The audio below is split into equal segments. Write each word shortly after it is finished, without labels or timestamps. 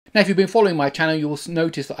Now, if you've been following my channel, you'll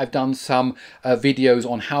notice that I've done some videos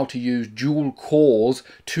on how to use dual cores,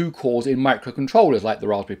 2 cores in microcontrollers like the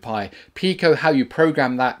Raspberry Pi Pico, how you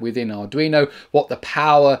program that within Arduino, what the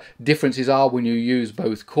power differences are when you use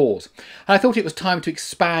both cores. And I thought it was time to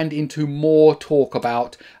expand into more talk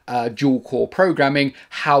about dual core programming,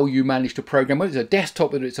 how you manage to program, whether it's a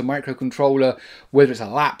desktop, whether it's a microcontroller, whether it's a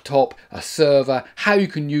laptop, a server, how you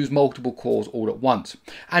can use multiple cores all at once.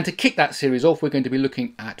 And to kick that series off, we're going to be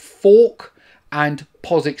looking at fork and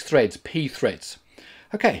POSIX threads, Pthreads.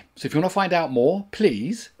 Okay, so if you want to find out more,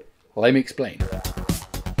 please let me explain.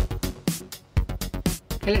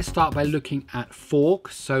 Okay, let's start by looking at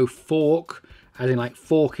fork. So fork, as in like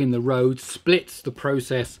fork in the road, splits the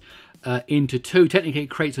process into 2. Technically, it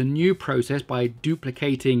creates a new process by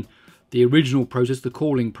duplicating the original process, the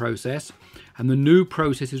calling process, and the new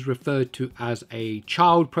process is referred to as a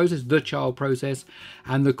child process, the child process,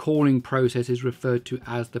 and the calling process is referred to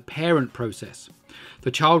as the parent process.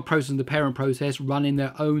 The child process and the parent process run in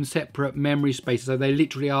their own separate memory spaces, so they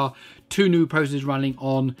literally are 2 new processes running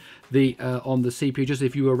on the CPU. Just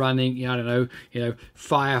if you were running, I don't know,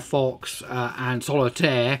 Firefox and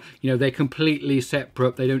Solitaire, they're completely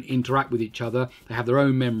separate. They don't interact with each other. They have their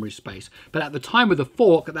own memory space. But at the time of the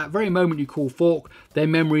fork, at that very moment you call fork, their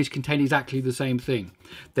memories contain exactly the same thing.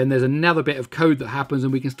 Then there's another bit of code that happens,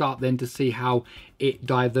 and we can start then to see how it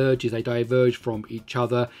diverges. They diverge from each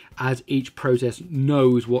other as each process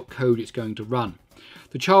knows what code it's going to run.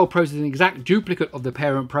 The child process is an exact duplicate of the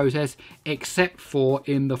parent process, except for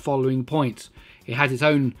in the following points. It has its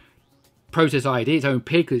own process ID, its own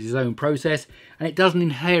PID, because it's its own process, and it doesn't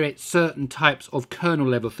inherit certain types of kernel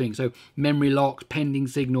level things, so memory locks, pending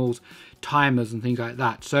signals, timers and things like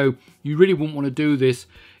that. So you really wouldn't want to do this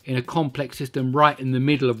in a complex system right in the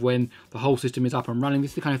middle of when the whole system is up and running. This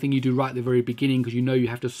is the kind of thing you do right at the very beginning, because you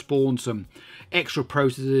have to spawn some extra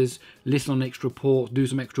processes, listen on extra ports, do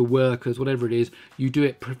some extra workers, whatever it is. You do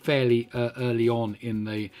it fairly early on in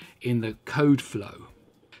the code flow.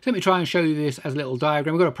 So let me try and show you this as a little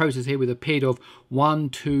diagram. We've got a process here with a PID of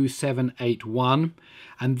 12781,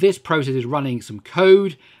 and this process is running some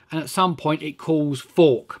code, and at some point it calls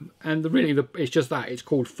fork, and it's just that, it's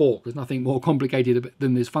called fork. There's nothing more complicated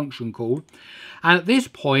than this function call. And at this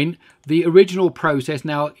point, the original process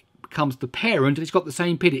now becomes the parent, and it's got the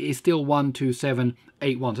same PID. It is still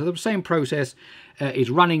 12781, so the same process is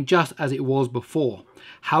running just as it was before.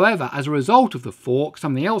 However, as a result of the fork,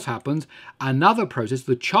 something else happens. Another process,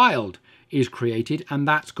 the child, is created, and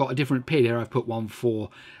that's got a different PID. Here I've put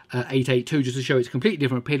 14882 just to show it's a completely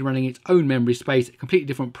different PID running its own memory space, a completely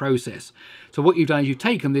different process. So what you've done is you've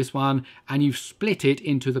taken this one and you've split it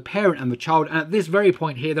into the parent and the child, and at this very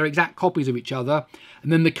point here they're exact copies of each other,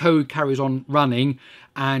 and then the code carries on running,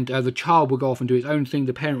 and the child will go off and do its own thing,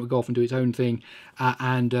 the parent will go off and do its own thing,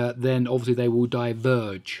 and then obviously they will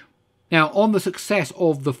diverge. Now, on the success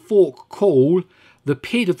of the fork call, the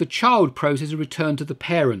PID of the child process is returned to the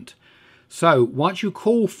parent. So once you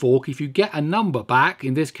call fork, if you get a number back,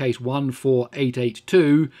 in this case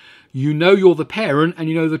 14882, you know you're the parent, and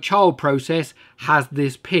you know the child process has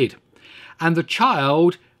this PID. And the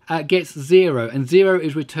child gets 0, and 0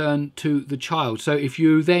 is returned to the child. So if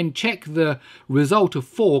you then check the result of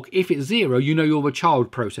fork, if it's 0, you know you're the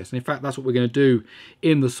child process. And in fact, that's what we're going to do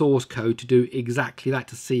in the source code, to do exactly that,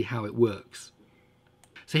 to see how it works.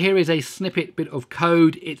 So here is a snippet bit of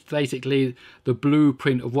code. It's basically the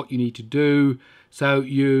blueprint of what you need to do. So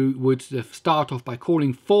you would start off by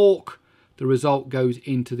calling fork. The result goes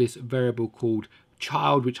into this variable called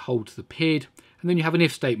child, which holds the PID. And then you have an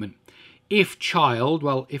if statement. If child,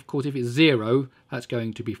 well, of course, if it's 0, that's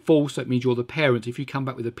going to be false. That means you're the parent. If you come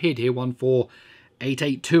back with a PID here,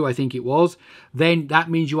 14882, I think it was, then that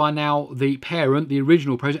means you are now the parent, the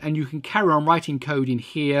original process, and you can carry on writing code in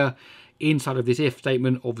here inside of this if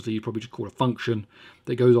statement. Obviously, you probably just call a function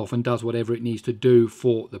that goes off and does whatever it needs to do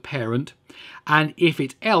for the parent. And if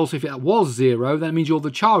it's else, if it was 0, that means you're the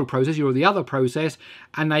child process, you're the other process,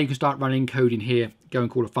 and now you can start running code in here, go and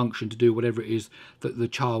call a function to do whatever it is that the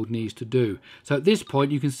child needs to do. So at this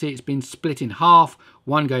point, you can see it's been split in half,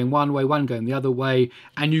 one going one way, one going the other way,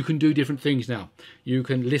 and you can do different things now. You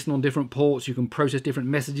can listen on different ports, you can process different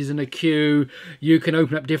messages in a queue, you can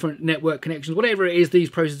open up different network connections, whatever it is these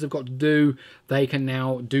processes have got to do, they can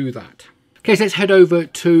now do that. Okay, so let's head over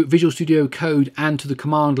to Visual Studio Code and to the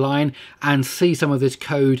command line and see some of this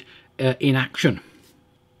code in action.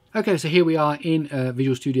 Okay, so here we are in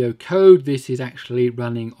Visual Studio Code. This is actually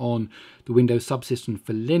running on the Windows subsystem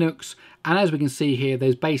for Linux. And as we can see here,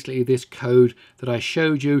 there's basically this code that I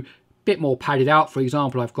showed you, a bit more padded out. For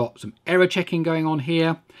example, I've got some error checking going on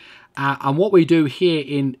here. And what we do here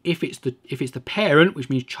if it's the parent, which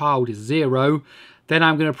means child is 0, then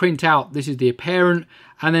I'm going to print out, this is the parent,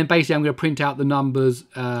 and then basically I'm going to print out the numbers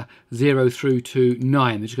 0 through to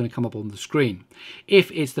 9. They're just going to come up on the screen. If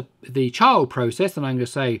it's the child process, then I'm going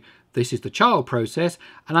to say this is the child process,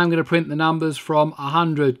 and I'm going to print the numbers from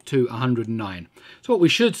 100 to 109. So what we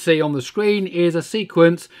should see on the screen is a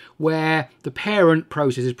sequence where the parent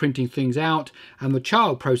process is printing things out and the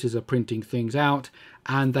child process are printing things out,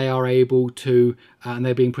 and they are able to, and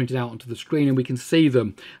they're being printed out onto the screen, and we can see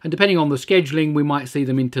them. And depending on the scheduling, we might see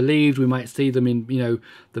them interleaved, we might see them in,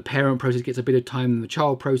 the parent process gets a bit of time than the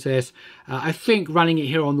child process. I think running it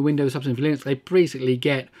here on the Windows subsystem for Linux, they basically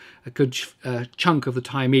get a good chunk of the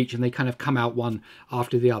time each, and they kind of come out one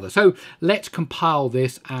after the other. So let's compile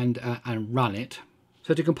this and run it.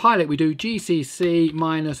 So to compile it, we do gcc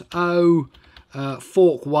 -o.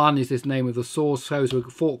 Fork1 is this name of the source code, so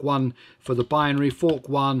fork1 for the binary,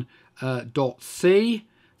 fork1 .c.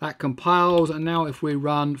 That compiles, and now if we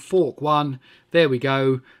run fork1, there we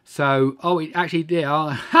go. So, oh, it actually did.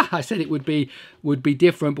 I said it would be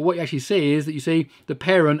different, but what you actually see is that you see the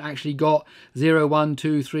parent actually got 0, 1,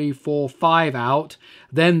 2, 3, 4, 5 out.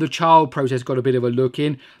 Then the child process got a bit of a look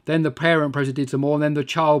in. Then the parent process did some more, and then the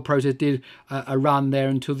child process did a run there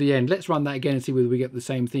until the end. Let's run that again and see whether we get the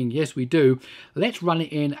same thing. Yes, we do. Let's run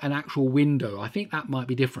it in an actual window. I think that might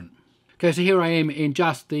be different. Okay, so here I am in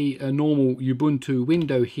just the normal Ubuntu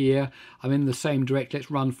window here. I'm in the same direct.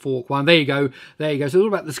 Let's run fork1. There you go. There you go. So it's all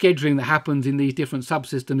about the scheduling that happens in these different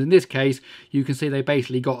subsystems. In this case, you can see they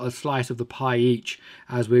basically got a slice of the pie each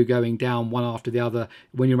as we're going down one after the other.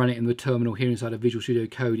 When you run it in the terminal here inside of Visual Studio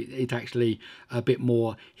Code, it's actually a bit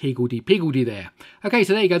more higgledy-piggledy there. Okay,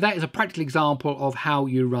 so there you go. That is a practical example of how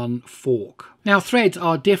you run fork. Now, threads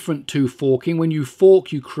are different to forking. When you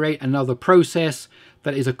fork, you create another process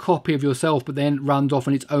that is a copy of yourself but then runs off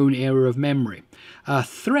in its own area of memory. A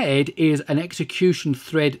thread is an execution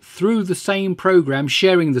thread through the same program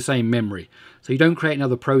sharing the same memory. So you don't create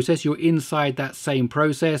another process, you're inside that same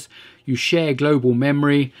process, you share global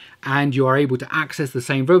memory, and you are able to access the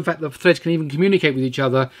same. In fact, the threads can even communicate with each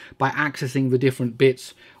other by accessing the different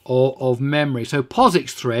bits of memory. So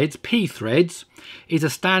POSIX Threads, Pthreads, is a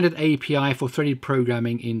standard API for threaded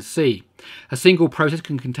programming in C. A single process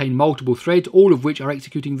can contain multiple threads, all of which are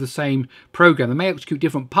executing the same program. They may execute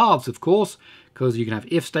different paths, of course, because you can have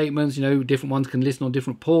if statements, different ones can listen on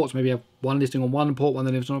different ports. Maybe you have one listing on one port, one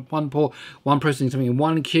that lives on one port, one processing something in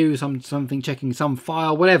one queue, something checking some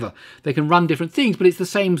file, whatever. They can run different things, but it's the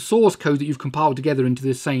same source code that you've compiled together into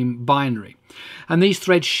this same binary. And these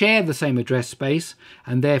threads share the same address space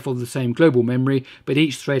and therefore the same global memory, but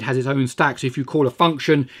each thread has its own stack. So if you call a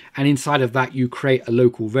function and inside of that you create a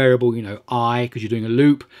local variable, I, because you're doing a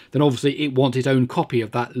loop, then obviously it wants its own copy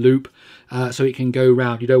of that loop so it can go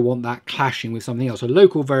around. You don't want that clashing with something else. So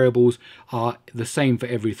local variables are the same for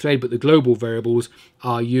every thread, but the global variables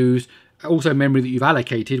are used. Also memory that you've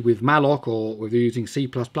allocated with malloc or with using C++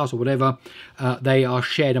 or whatever, they are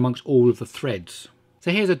shared amongst all of the threads. So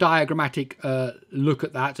here's a diagrammatic look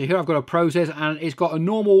at that. So here I've got a process and it's got a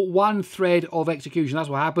normal one thread of execution. That's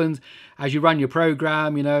what happens as you run your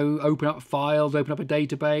program, open up files, open up a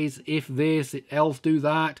database, if this, else do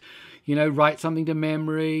that, write something to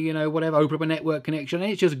memory, whatever, open up a network connection.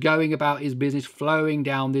 And it's just going about its business, flowing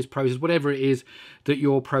down this process, whatever it is that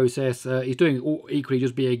your process is doing. Or equally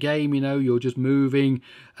just be a game, you're just moving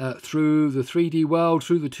through the 3D world,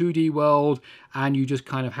 through the 2D world, and you just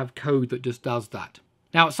kind of have code that just does that.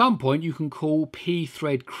 Now, at some point, you can call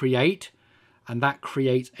pthread create, and that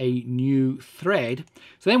creates a new thread.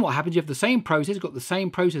 So then what happens, you have the same process, got the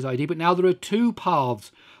same process ID, but now there are two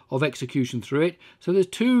paths of execution through it. So there's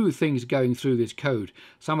two things going through this code.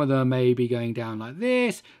 Some of them may be going down like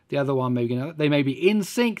this. The other one may be, they may be in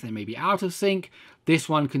sync, they may be out of sync. This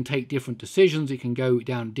one can take different decisions. It can go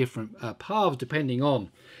down different paths depending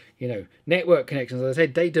on, network connections, as I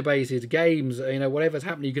said, databases, games, whatever's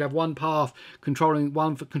happening. You could have one path controlling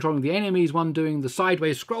the enemies, one doing the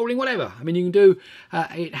sideways scrolling, whatever. I mean, you can do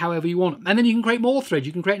it however you want. And then you can create more threads.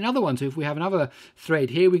 You can create another one. So if we have another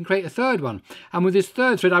thread here, we can create a third one. And with this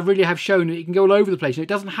third thread, I really have shown that it can go all over the place. And it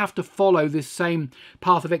doesn't have to follow this same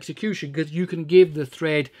path of execution because you can give the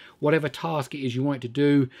thread whatever task it is you want it to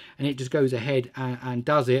do, and it just goes ahead and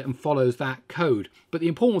does it and follows that code. But the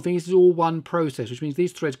important thing is it's all one process, which means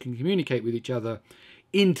these threads can communicate with each other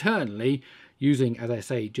internally using, as I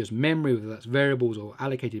say, just memory, whether that's variables or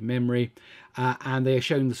allocated memory, and they are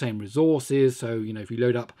showing the same resources. So, you know, if you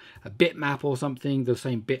load up a bitmap or something, the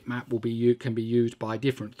same bitmap can be used by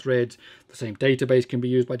different threads. The same database can be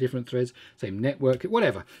used by different threads, same network,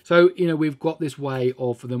 whatever. So, you know, we've got this way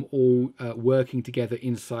of them all working together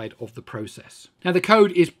inside of the process. Now, the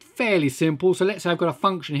code is fairly simple. So let's say I've got a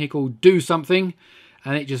function here called do something,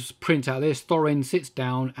 and it just prints out this. Thorin sits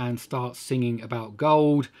down and starts singing about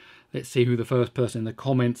gold. Let's see who the first person in the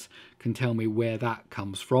comments can tell me where that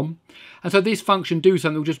comes from. And so this function do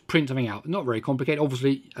something will just print something out. Not very complicated.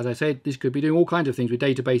 Obviously, as I said, this could be doing all kinds of things with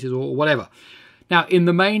databases or whatever. Now, in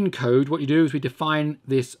the main code, what you do is we define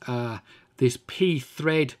this this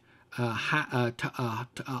pthread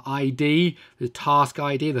ID, the task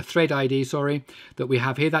ID, the thread ID, sorry, that we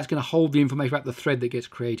have here. That's going to hold the information about the thread that gets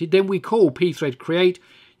created. Then we call pthread create.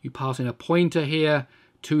 You pass in a pointer here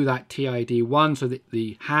to that TID1 so that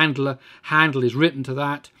the handle is written to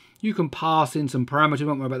that. You can pass in some parameters,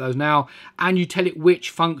 won't worry about those now, and you tell it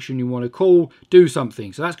which function you want to call, do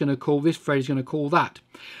something. So that's going to call, this thread is going to call that.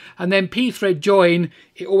 And then pthread join,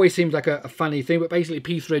 it always seems like a funny thing, but basically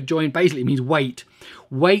pthread join basically means wait.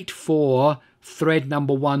 Wait for thread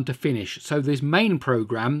number 1 to finish. So this main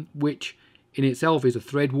program, which in itself is a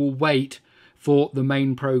thread, will wait for the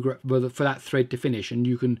main program, for that thread to finish. And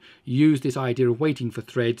you can use this idea of waiting for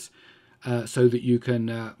threads so that you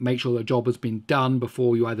can make sure the job has been done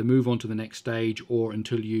before you either move on to the next stage or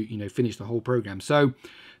until you finish the whole program. So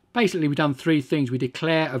basically we've done 3 things. We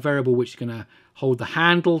declare a variable which is going to hold the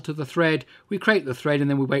handle to the thread. We create the thread and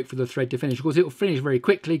then we wait for the thread to finish. Of course, it will finish very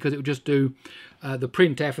quickly because it will just do the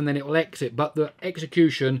printf and then it will exit. But the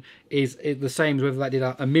execution is the same as whether that did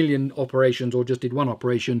a million operations or just did 1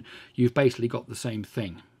 operation. You've basically got the same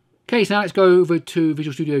thing. Okay, so now let's go over to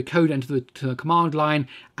Visual Studio Code and to the command line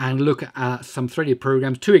and look at some threaded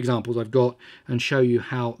programs, 2 examples I've got, and show you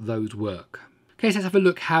how those work. Okay, so let's have a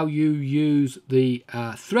look how you use the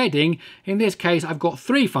threading. In this case, I've got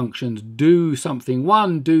 3 functions: do something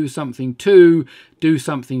 1, do something 2, do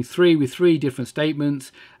something 3, with 3 different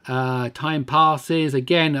statements. Time passes.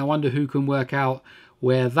 Again, I wonder who can work out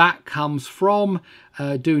where that comes from.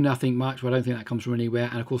 Do nothing much, but I don't think that comes from anywhere.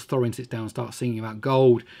 And of course, Thorin sits down and starts singing about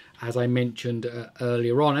gold, as I mentioned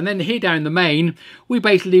earlier on. And then here down in the main, we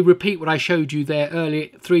basically repeat what I showed you there earlier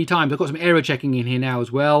 3 times. I've got some error checking in here now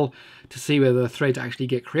as well to see whether the threads actually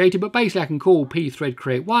get created. But basically, I can call pthread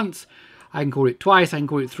create once, I can call it twice, I can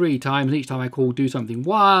call it 3 times. And each time I call do something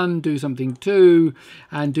 1, do something 2,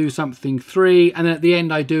 and do something 3. And then at the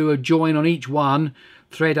end, I do a join on each one.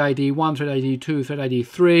 Thread ID 1, thread ID 2, thread ID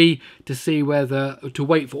 3 to see whether to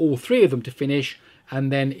wait for all 3 of them to finish,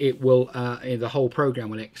 and then it will the whole program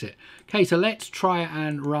will exit. Okay, so let's try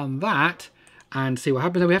and run that and see what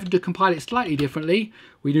happens. And we have to compile it slightly differently.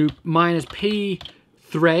 We do -p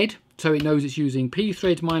thread, so it knows it's using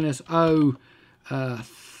pthread -o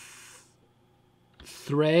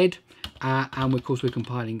thread, and of course we're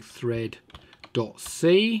compiling thread.c.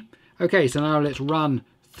 Okay, so now let's run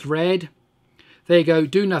thread. There you go,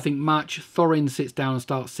 do nothing much. Thorin sits down and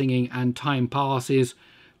starts singing, and time passes.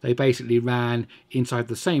 They basically ran inside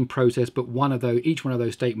the same process, but each one of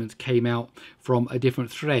those statements came out from a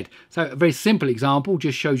different thread. So a very simple example,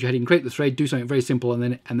 just shows you how you can create the thread, do something very simple,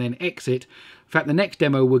 and then exit. In fact, the next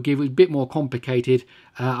demo we'll give is a bit more complicated.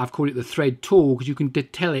 I've called it the thread tool because you can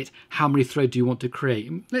tell it how many threads you want to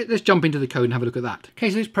create. Let's jump into the code and have a look at that. Okay,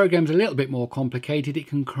 so this program's a little bit more complicated. It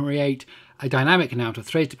can create a dynamic amount of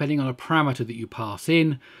threads depending on a parameter that you pass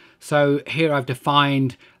in. So here I've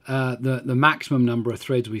defined the maximum number of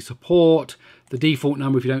threads we support, the default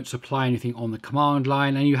number if you don't supply anything on the command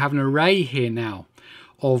line, and you have an array here now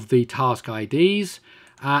of the task IDs.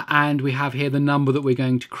 And we have here the number that we're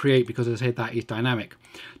going to create because, as I said, that is dynamic.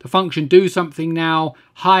 The function do something now,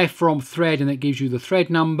 high from thread, and it gives you the thread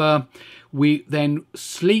number. We then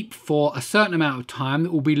sleep for a certain amount of time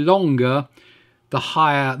that will be longer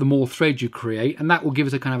the more threads you create, and that will give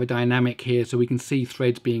us a kind of a dynamic here, so we can see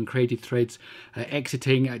threads being created, threads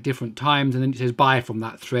exiting at different times, and then it says bye from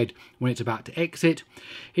that thread when it's about to exit.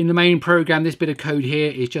 In the main program, this bit of code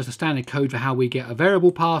here is just a standard code for how we get a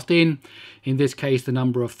variable passed in. In this case, the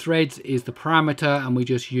number of threads is the parameter, and we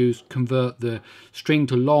just convert the string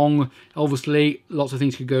to long. Obviously, lots of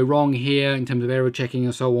things could go wrong here in terms of error checking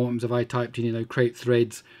and so on. If I typed in, create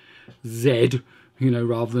threads Z,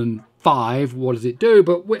 rather than 5, what does it do?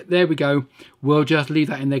 But there we go. We'll just leave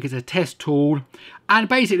that in there because it's a test tool. And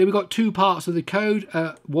basically we've got two parts of the code.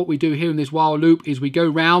 What we do here in this while loop is we go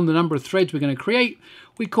round the number of threads we're going to create.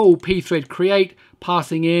 We call pthread create,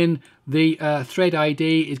 passing in the thread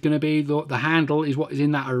ID is going to be the handle is what is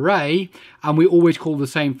in that array, and we always call the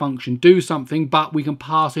same function do something, but we can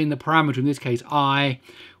pass in the parameter, in this case I,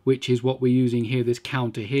 which is what we're using here, this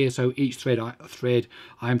counter here. So each thread,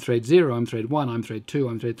 I'm thread 0, I'm thread 1, I'm thread 2,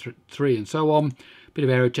 I'm thread 3, and so on. Bit of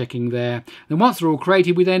error checking there. Then once they're all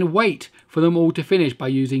created, we then wait for them all to finish by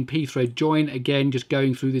using pthread join, again just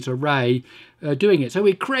going through this array, doing it. So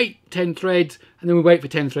we create 10 threads and then we wait for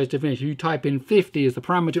 10 threads to finish. If you type in 50 as the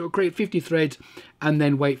parameter, it will create 50 threads and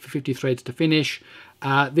then wait for 50 threads to finish.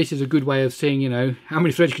 This is a good way of seeing, you know, how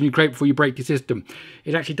many threads can you create before you break your system.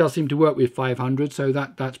 It actually does seem to work with 500, so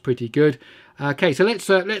that's pretty good. Okay, so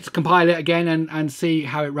let's compile it again and see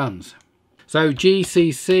how it runs. So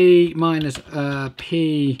gcc minus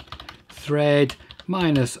p thread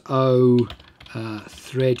minus o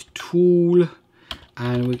thread tool,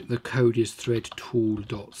 and the code is thread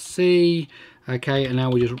tool.c. Okay, and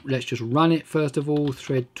now let's just run it first of all.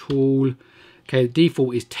 Thread tool. Okay, the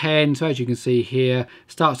default is 10, so as you can see here,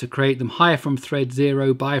 starts to create them. High from thread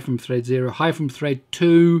 0, by from thread 0, high from thread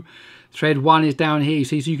 2. Thread 1 is down here, you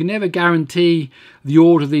see, so you can never guarantee the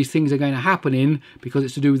order these things are going to happen in because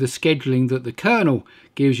it's to do with the scheduling that the kernel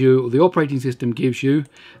gives you, or the operating system gives you.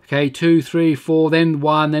 Okay, 2, 3, 4, then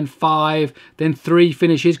 1, then 5, then 3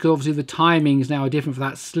 finishes because obviously the timings now are different for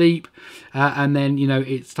that sleep, and then, you know,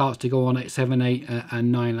 it starts to go on at 7, 8,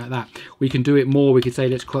 and 9 like that. We can do it more. We could say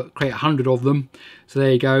let's create 100 of them. So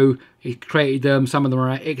there you go. It created them. Some of them are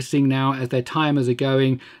exiting now as their timers are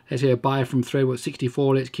going. Let's say a buy from thread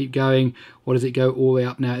 64. Let's keep going. What does it go all the way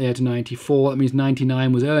up now there to 94? That means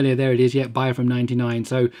 99 was earlier. There it is. Yeah, buy from 99.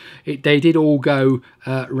 So they did all go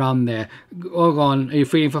run there. All gone. Are you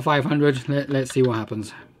feeling for 500? Let's see what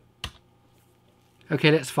happens. Okay,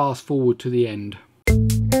 let's fast forward to the end.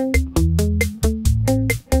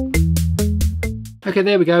 Okay,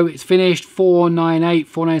 there we go. It's finished. 498,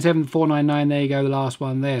 497, 499. There you go, the last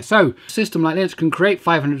one there. So, a system like this can create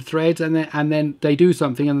 500 threads, and then they do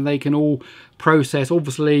something, and they can all process.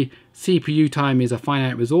 Obviously, CPU time is a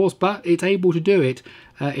finite resource, but it's able to do it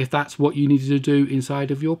if that's what you needed to do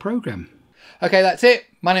inside of your program. Okay, that's it.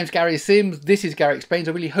 My name's Gary Sims. This is Gary Explains.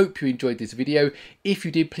 I really hope you enjoyed this video. If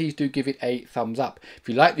you did, please do give it a thumbs up. If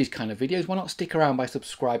you like these kind of videos, why not stick around by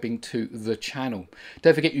subscribing to the channel?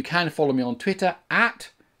 Don't forget you can follow me on Twitter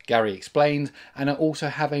at Gary Explains, and I also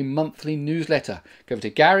have a monthly newsletter. Go over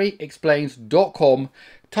to garyexplains.com,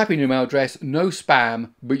 type in your email address, no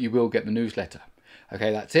spam, but you will get the newsletter.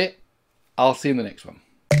 Okay, that's it. I'll see you in the next one.